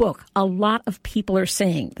the new book, A Lot of People Are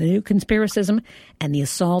Saying, The New Conspiracism and the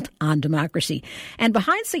Assault on Democracy. And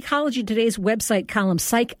behind Psychology Today's website column,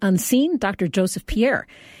 Psych Unseen, Dr. Joseph Pierre.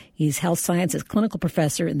 He's health sciences clinical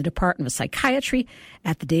professor in the Department of Psychiatry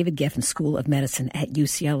at the David Geffen School of Medicine at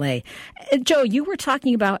UCLA. Joe, you were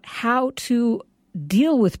talking about how to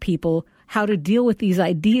deal with people, how to deal with these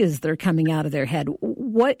ideas that are coming out of their head.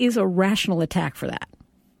 What is a rational attack for that?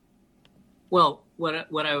 Well,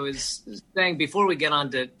 what I was saying before we get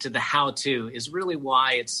on to the how-to is really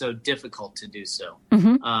why it's so difficult to do so.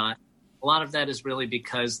 Mm-hmm. A lot of that is really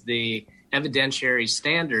because the evidentiary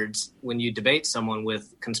standards when you debate someone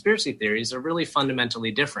with conspiracy theories are really fundamentally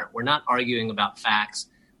different. We're not arguing about facts.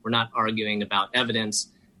 We're not arguing about evidence.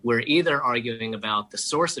 We're either arguing about the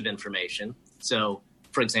source of information. So,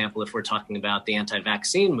 for example, if we're talking about the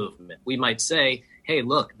anti-vaccine movement, we might say, hey,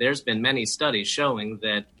 look, there's been many studies showing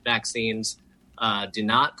that vaccines do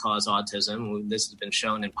not cause autism. This has been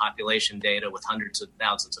shown in population data with hundreds of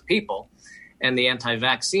thousands of people. And the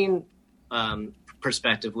anti-vaccine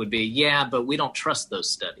perspective would be, yeah, but we don't trust those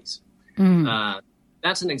studies.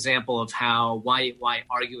 That's an example of why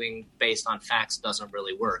arguing based on facts doesn't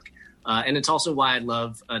really work. And it's also why I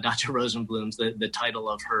love Dr. Rosenblum's, the title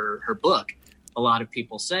of her book, A Lot of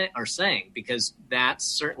People are Saying, because that's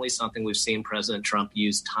certainly something we've seen President Trump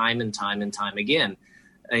use time and time and time again.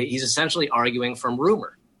 He's essentially arguing from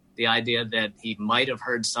rumor, the idea that he might have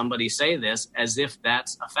heard somebody say this as if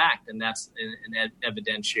that's a fact, and that's an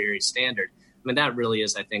evidentiary standard. I mean, that really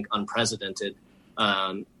is, I think, unprecedented,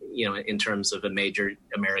 in terms of a major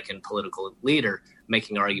American political leader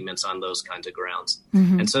making arguments on those kinds of grounds.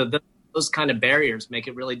 Mm-hmm. And so those kind of barriers make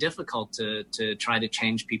it really difficult to try to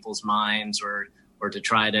change people's minds or to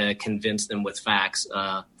try to convince them with facts.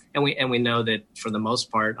 And we know that for the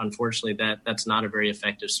most part, unfortunately, that's not a very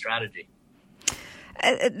effective strategy.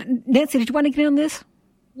 Nancy, did you want to get on this?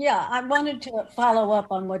 Yeah, I wanted to follow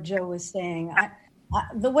up on what Joe was saying.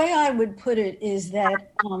 The way I would put it is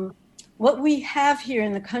that what we have here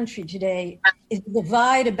in the country today is a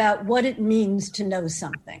divide about what it means to know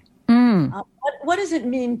something. What does it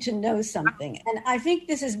mean to know something? And I think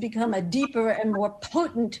this has become a deeper and more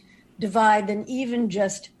potent divide than even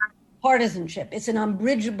just partisanship. It's an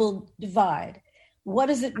unbridgeable divide. What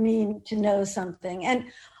does it mean to know something? And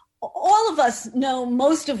all of us know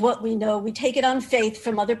most of what we know. We take it on faith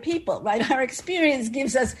from other people, right? Our experience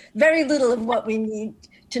gives us very little of what we need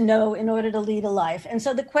to know in order to lead a life. And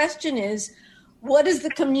so the question is, what is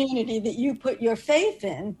the community that you put your faith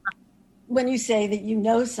in when you say that you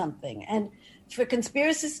know something? And for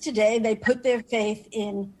conspiracists today, they put their faith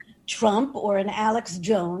in Trump or in Alex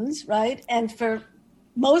Jones, right? And for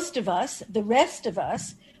most of us, the rest of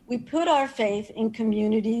us, we put our faith in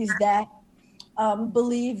communities that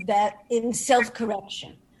believe that in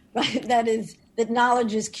self-correction, right? That is, that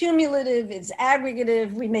knowledge is cumulative, it's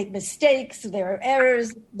aggregative, we make mistakes, there are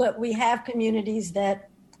errors, but we have communities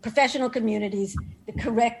professional communities that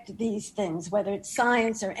correct these things, whether it's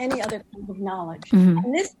science or any other kind of knowledge. Mm-hmm.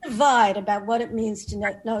 And this divide about what it means to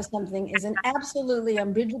know something is an absolutely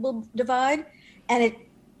unbridgeable divide, and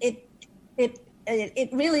it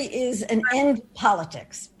really is an end to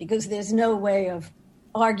politics, because there's no way of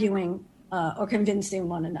arguing or convincing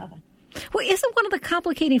one another. Well, isn't one of the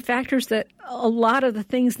complicating factors that a lot of the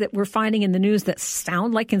things that we're finding in the news that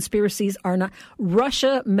sound like conspiracies are not?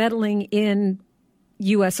 Russia meddling in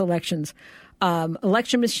U.S. elections,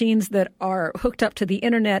 election machines that are hooked up to the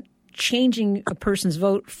internet, changing a person's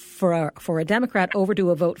vote for a Democrat over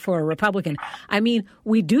to a vote for a Republican. I mean,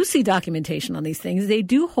 we do see documentation on these things. They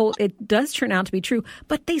do it does turn out to be true,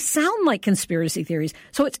 but they sound like conspiracy theories.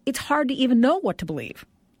 So it's hard to even know what to believe.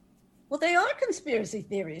 Well, they are conspiracy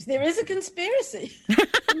theories. There is a conspiracy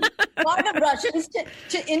by the Russians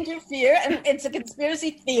to interfere, and it's a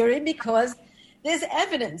conspiracy theory because there's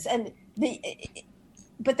evidence,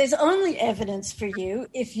 but there's only evidence for you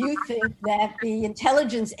if you think that the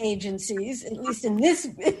intelligence agencies, at least in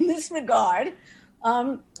this regard,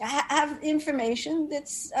 have information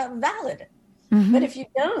that's valid. Mm-hmm. But if you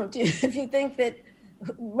don't, if you think that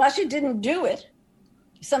Russia didn't do it,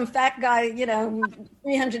 some fat guy,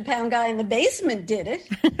 300-pound guy in the basement did it,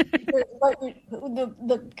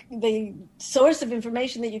 the source of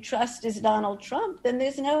information that you trust is Donald Trump, then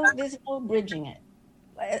there's no bridging it.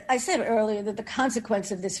 I said earlier that the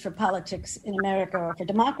consequence of this for politics in America or for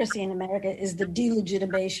democracy in America is the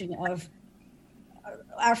delegitimation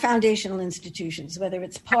our foundational institutions, whether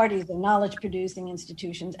it's parties or knowledge-producing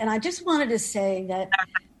institutions. And I just wanted to say that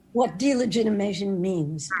what delegitimation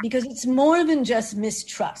means, because it's more than just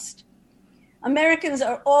mistrust. Americans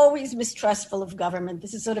are always mistrustful of government.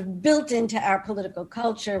 This is sort of built into our political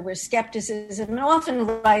culture, where skepticism, and often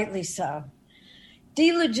rightly so.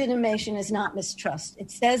 Delegitimation is not mistrust.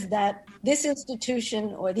 It says that this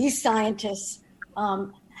institution or these scientists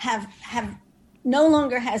have no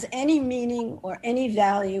longer has any meaning or any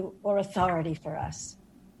value or authority for us.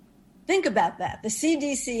 Think about that. The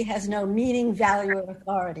CDC has no meaning, value, or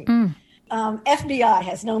authority. FBI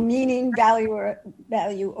has no meaning, value,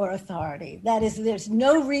 or authority. That is, there's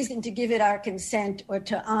no reason to give it our consent or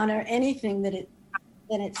to honor anything that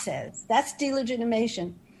it says. That's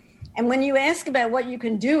delegitimation. And when you ask about what you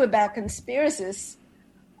can do about conspiracists,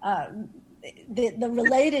 the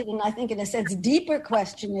related and I think in a sense deeper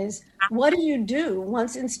question is, what do you do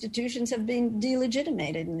once institutions have been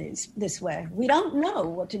delegitimated in this way? We don't know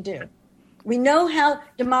what to do. We know how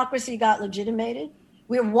democracy got legitimated.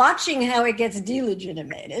 We're watching how it gets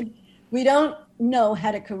delegitimated. We don't know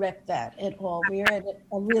how to correct that at all. We're at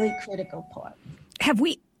a really critical part. Have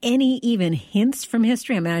we any even hints from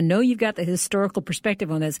history? I mean, I know you've got the historical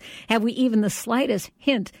perspective on this. Have we even the slightest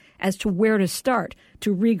hint as to where to start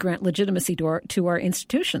to re-grant legitimacy to our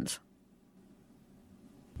institutions?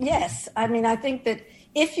 Yes. I mean, I think that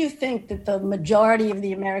if you think that the majority of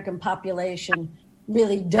the American population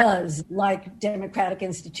really does like democratic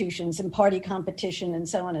institutions and party competition and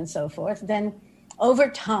so on and so forth, then over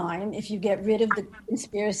time, if you get rid of the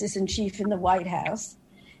conspiracist in chief in the White House,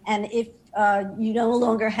 and if you no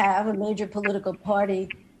longer have a major political party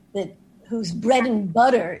whose bread and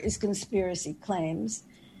butter is conspiracy claims,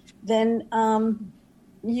 then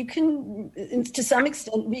you can, to some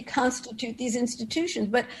extent, reconstitute these institutions.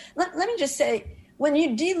 But let me just say, when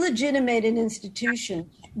you delegitimate an institution,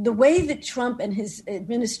 the way that Trump and his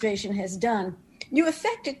administration has done, you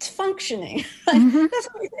affect its functioning. Mm-hmm. That's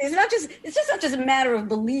what it's just not just a matter of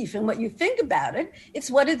belief in what you think about it.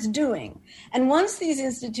 It's what it's doing. And once these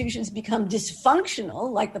institutions become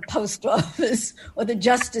dysfunctional, like the post office or the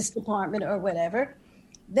Justice Department or whatever,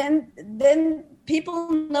 then people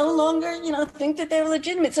no longer, think that they're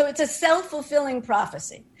legitimate. So it's a self-fulfilling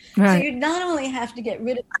prophecy. Right. So you not only have to get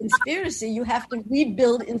rid of conspiracy, you have to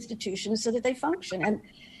rebuild institutions so that they function. And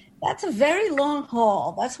that's a very long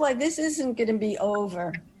haul. That's why this isn't going to be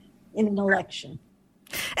over in an election.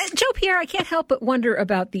 Jo Pierre, I can't help but wonder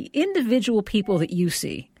about the individual people that you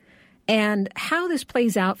see and how this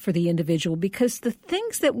plays out for the individual, because the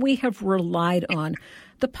things that we have relied on,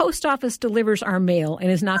 the post office delivers our mail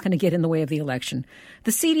and is not going to get in the way of the election.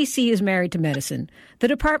 The CDC is married to medicine. The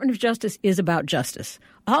Department of Justice is about justice.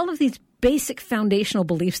 All of these basic foundational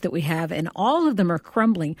beliefs that we have, and all of them are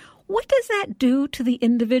crumbling. What does that do to the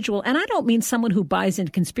individual? And I don't mean someone who buys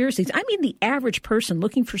into conspiracies. I mean the average person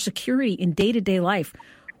looking for security in day-to-day life.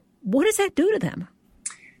 What does that do to them?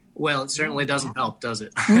 Well, it certainly doesn't help, does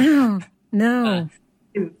it? No.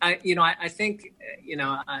 I think,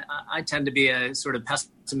 I tend to be a sort of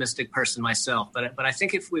pessimistic person myself, but I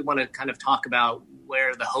think if we want to kind of talk about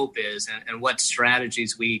where the hope is and what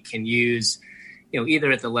strategies we can use,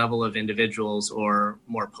 either at the level of individuals or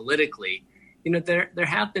more politically, there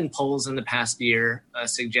have been polls in the past year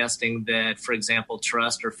suggesting that, for example,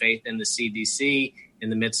 trust or faith in the CDC in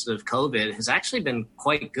the midst of COVID has actually been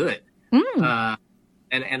quite good.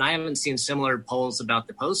 And I haven't seen similar polls about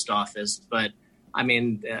the post office, but I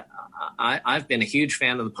mean, I've been a huge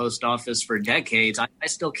fan of the post office for decades. I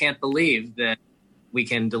still can't believe that we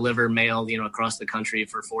can deliver mail, across the country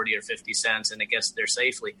for 40 or 50 cents and it gets there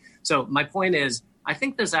safely. So my point is, I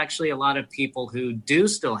think there's actually a lot of people who do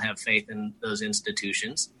still have faith in those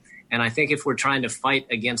institutions. And I think if we're trying to fight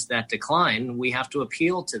against that decline, we have to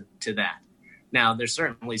appeal to that. Now, there's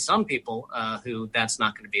certainly some people who that's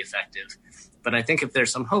not going to be effective. But I think if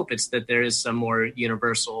there's some hope, it's that there is some more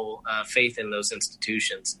universal faith in those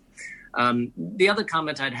institutions. The other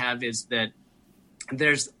comment I'd have is that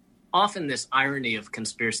there's often this irony of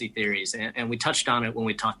conspiracy theories, and we touched on it when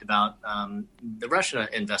we talked about the Russia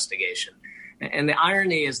investigation. And the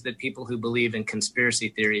irony is that people who believe in conspiracy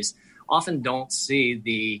theories often don't see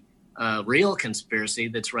the real conspiracy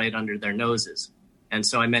that's right under their noses. And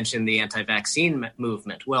so I mentioned the anti-vaccine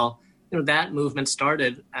movement. Well, that movement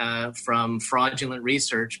started from fraudulent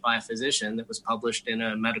research by a physician that was published in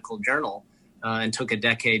a medical journal and took a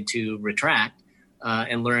decade to retract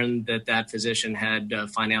and learned that physician had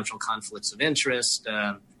financial conflicts of interest,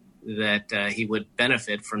 that he would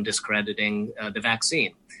benefit from discrediting the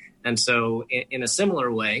vaccine. And so in a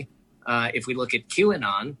similar way, if we look at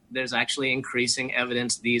QAnon, there's actually increasing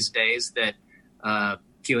evidence these days that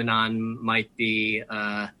QAnon might be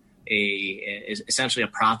essentially a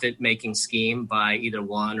profit-making scheme by either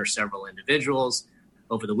one or several individuals.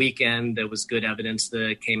 Over the weekend, there was good evidence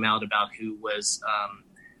that came out about who was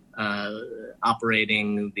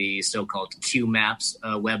operating the so-called QMaps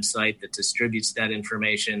website that distributes that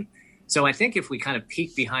information. So I think if we kind of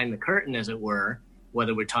peek behind the curtain, as it were,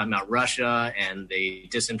 whether we're talking about Russia and the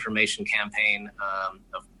disinformation campaign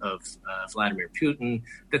of Vladimir Putin,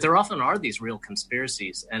 that there often are these real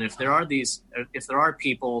conspiracies. And if there are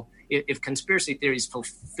people, if conspiracy theories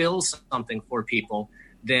fulfill something for people,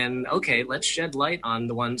 then okay, let's shed light on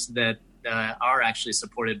the ones that are actually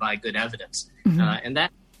supported by good evidence. Mm-hmm. And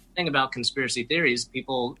that thing about conspiracy theories,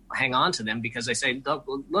 people hang on to them because they say,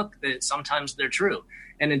 look, sometimes they're true.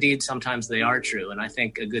 And indeed, sometimes they are true. And I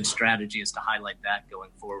think a good strategy is to highlight that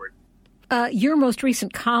going forward. Your most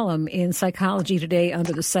recent column in Psychology Today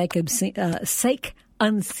under the Psych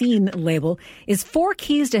Unseen label is 4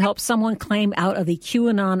 keys to help someone climb out of the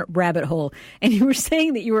QAnon rabbit hole. And you were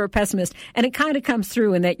saying that you were a pessimist, and it kind of comes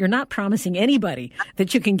through in that you're not promising anybody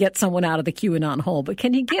that you can get someone out of the QAnon hole. But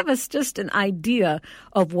can you give us just an idea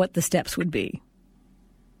of what the steps would be?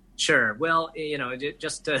 Sure. Well,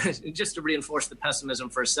 just to reinforce the pessimism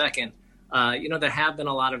for a second, there have been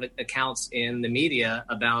a lot of accounts in the media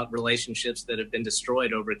about relationships that have been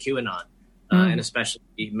destroyed over QAnon, and especially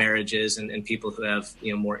marriages and people who have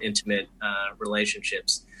more intimate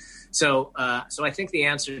relationships. So I think the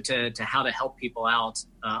answer to how to help people out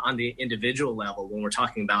on the individual level when we're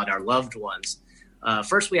talking about our loved ones,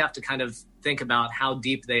 first we have to kind of think about how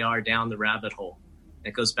deep they are down the rabbit hole.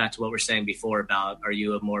 It goes back to what we were saying before about, are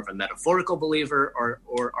you more of a metaphorical believer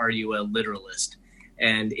or are you a literalist?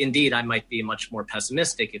 And indeed, I might be much more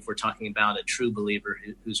pessimistic if we're talking about a true believer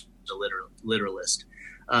who's a literalist.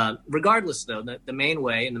 Regardless, though, the main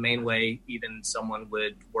way even someone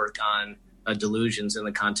would work on delusions in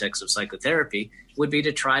the context of psychotherapy would be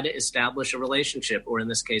to try to establish a relationship, or in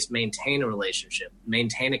this case, maintain a relationship,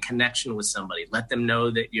 maintain a connection with somebody, let them know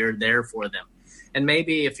that you're there for them. And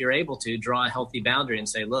maybe if you're able to, draw a healthy boundary and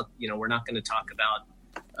say, look, we're not going to talk about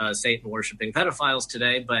Satan worshiping pedophiles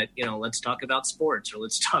today, but let's talk about sports or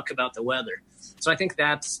let's talk about the weather. So I think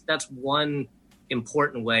that's one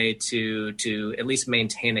important way to at least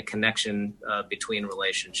maintain a connection between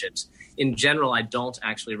relationships. In general, I don't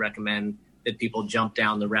actually recommend that people jump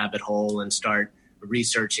down the rabbit hole and start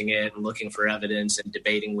researching it and looking for evidence and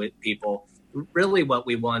debating with people. Really what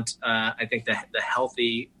we want, I think the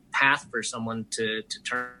healthy path for someone to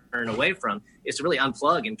turn away from is to really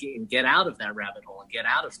unplug and get out of that rabbit hole and get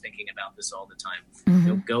out of thinking about this all the time.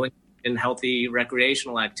 Mm-hmm. Going in healthy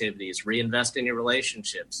recreational activities, reinvest in your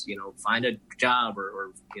relationships, find a job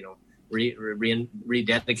or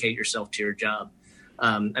rededicate yourself to your job.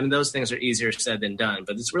 Those things are easier said than done,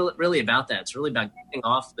 but it's really about that. It's really about getting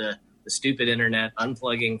off the stupid internet,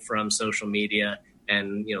 unplugging from social media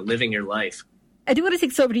and, living your life. I do want to take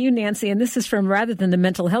this over to you, Nancy, and this is from, rather than the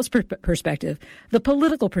mental health perspective, the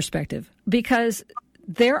political perspective, because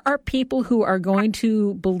there are people who are going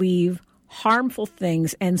to believe harmful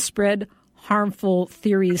things and spread harmful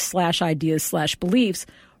theories / ideas / beliefs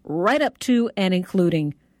right up to and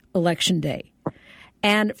including Election Day.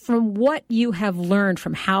 And from what you have learned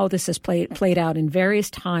from how this has played out in various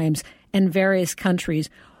times and various countries,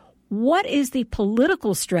 what is the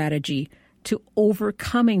political strategy to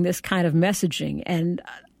overcoming this kind of messaging? And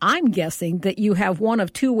I'm guessing that you have one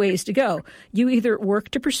of 2 ways to go. You either work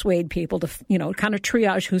to persuade people to, kind of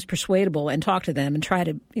triage who's persuadable and talk to them and try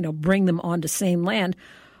to, bring them onto sane land,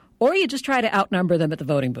 or you just try to outnumber them at the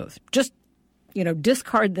voting booth. Just,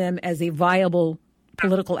 discard them as a viable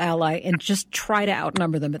political ally and just try to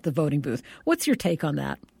outnumber them at the voting booth. What's your take on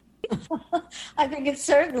that? I think it's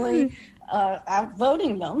certainly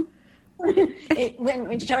outvoting them.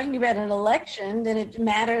 When you're talking about an election, then it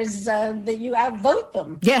matters that you outvote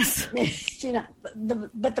them. Yes.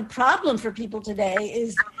 But the problem for people today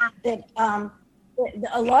is that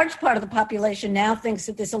a large part of the population now thinks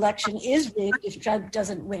that this election is rigged if Trump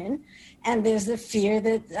doesn't win. And there's the fear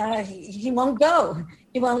that he won't go,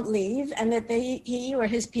 he won't leave, and that he or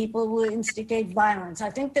his people will instigate violence.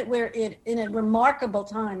 I think that we're in a remarkable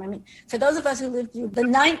time. I mean, for those of us who lived through the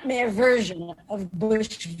nightmare version of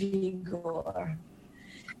Bush v. Gore,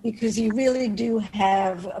 because you really do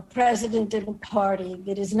have a president and a party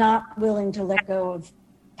that is not willing to let go of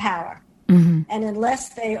power. Mm-hmm. And unless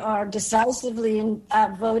they are decisively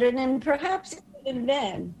outvoted, and perhaps even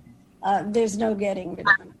then, there's no getting rid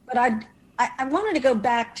of them. But I wanted to go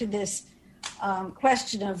back to this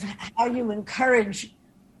question of how you encourage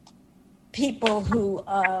people who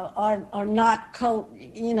are not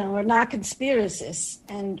are not conspiracists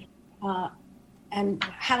and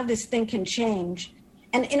how this thing can change.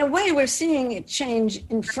 And in a way, we're seeing it change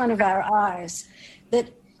in front of our eyes. That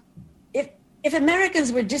if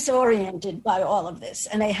Americans were disoriented by all of this,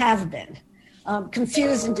 and they have been,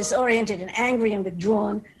 confused and disoriented and angry and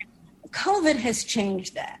withdrawn, COVID has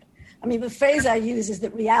changed that. I mean, the phrase I use is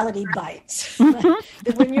that reality bites.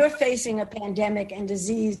 That when you're facing a pandemic and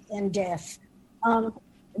disease and death,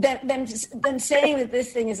 then saying that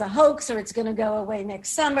this thing is a hoax or it's going to go away next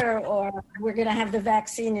summer or we're going to have the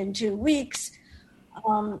vaccine in 2 weeks,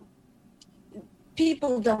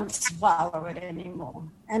 people don't swallow it anymore.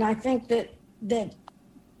 And I think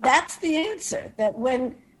that's the answer, that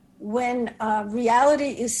when reality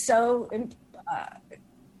is so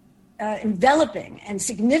enveloping and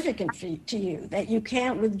significant to you that you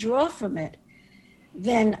can't withdraw from it,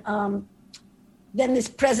 then this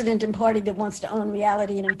president and party that wants to own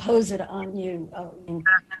reality and impose it on you,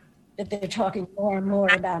 that they're talking more and more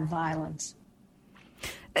about violence.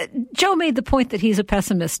 Joe made the point that he's a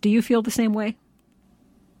pessimist. Do you feel the same way?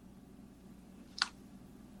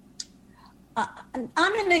 I'm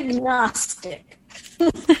an agnostic.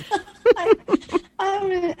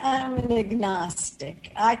 I'm an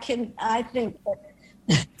agnostic. I think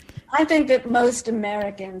that most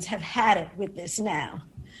Americans have had it with this now,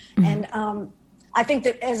 and I think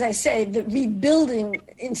that, as I say, the rebuilding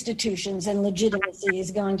institutions and legitimacy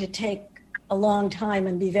is going to take a long time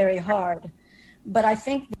and be very hard. But I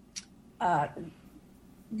think the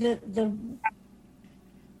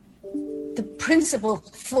principal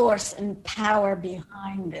force and power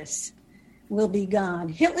behind this will be gone.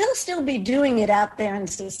 He'll still be doing it out there in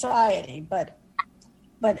society, but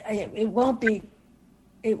it won't be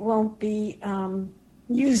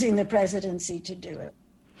using the presidency to do it.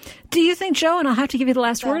 Do you think, Joe, and I'll have to give you the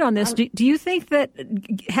last word on this, do you think that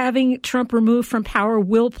having Trump removed from power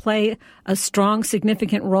will play a strong,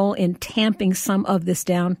 significant role in tamping some of this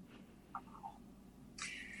down?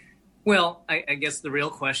 Well, I guess the real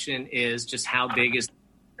question is just how big is the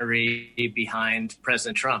machinery behind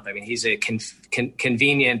President Trump? I mean, he's a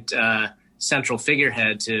convenient central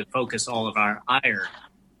figurehead to focus all of our ire.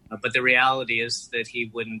 But the reality is that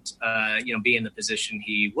he wouldn't, be in the position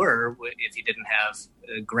he were if he didn't have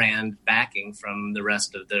a grand backing from the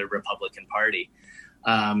rest of the Republican Party.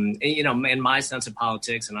 In my sense of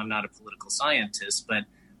politics, and I'm not a political scientist, but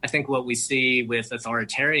I think what we see with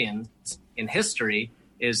authoritarians in history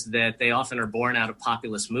is that they often are born out of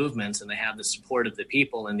populist movements and they have the support of the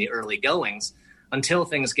people in the early goings until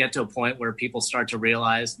things get to a point where people start to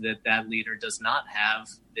realize that that leader does not have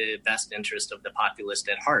the best interest of the populist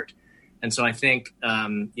at heart. And so I think,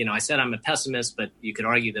 I said I'm a pessimist, but you could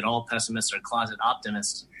argue that all pessimists are closet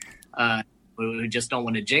optimists who just don't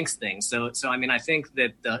want to jinx things. So I mean, I think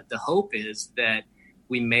that the hope is that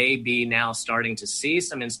we may be now starting to see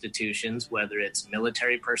some institutions, whether it's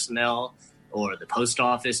military personnel or the post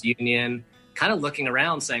office union, kind of looking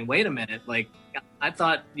around saying, wait a minute, like, I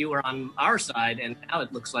thought you were on our side, and now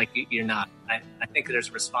it looks like you're not. I think there's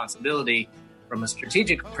a responsibility from a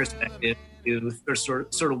strategic perspective to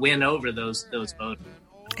sort of win over those voters.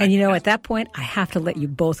 And, at that point, I have to let you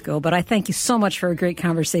both go. But I thank you so much for a great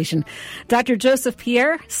conversation. Dr. Joseph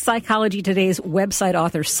Pierre, Psychology Today's website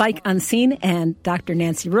author, Psych Unseen, and Dr.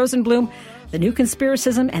 Nancy Rosenblum, The New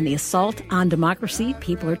Conspiracism and the Assault on Democracy,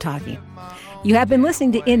 People Are Talking. You have been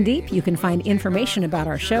listening to In Deep. You can find information about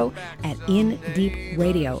our show at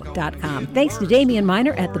indeepradio.com. Thanks to Damian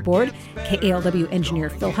Miner at the board, KALW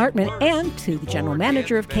engineer Phil Hartman, and to the general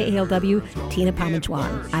manager of KALW, Tina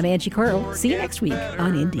Pamajuan. I'm Angie Coiro. See you next week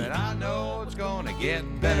on In Deep. I know it's gonna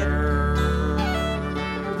get better.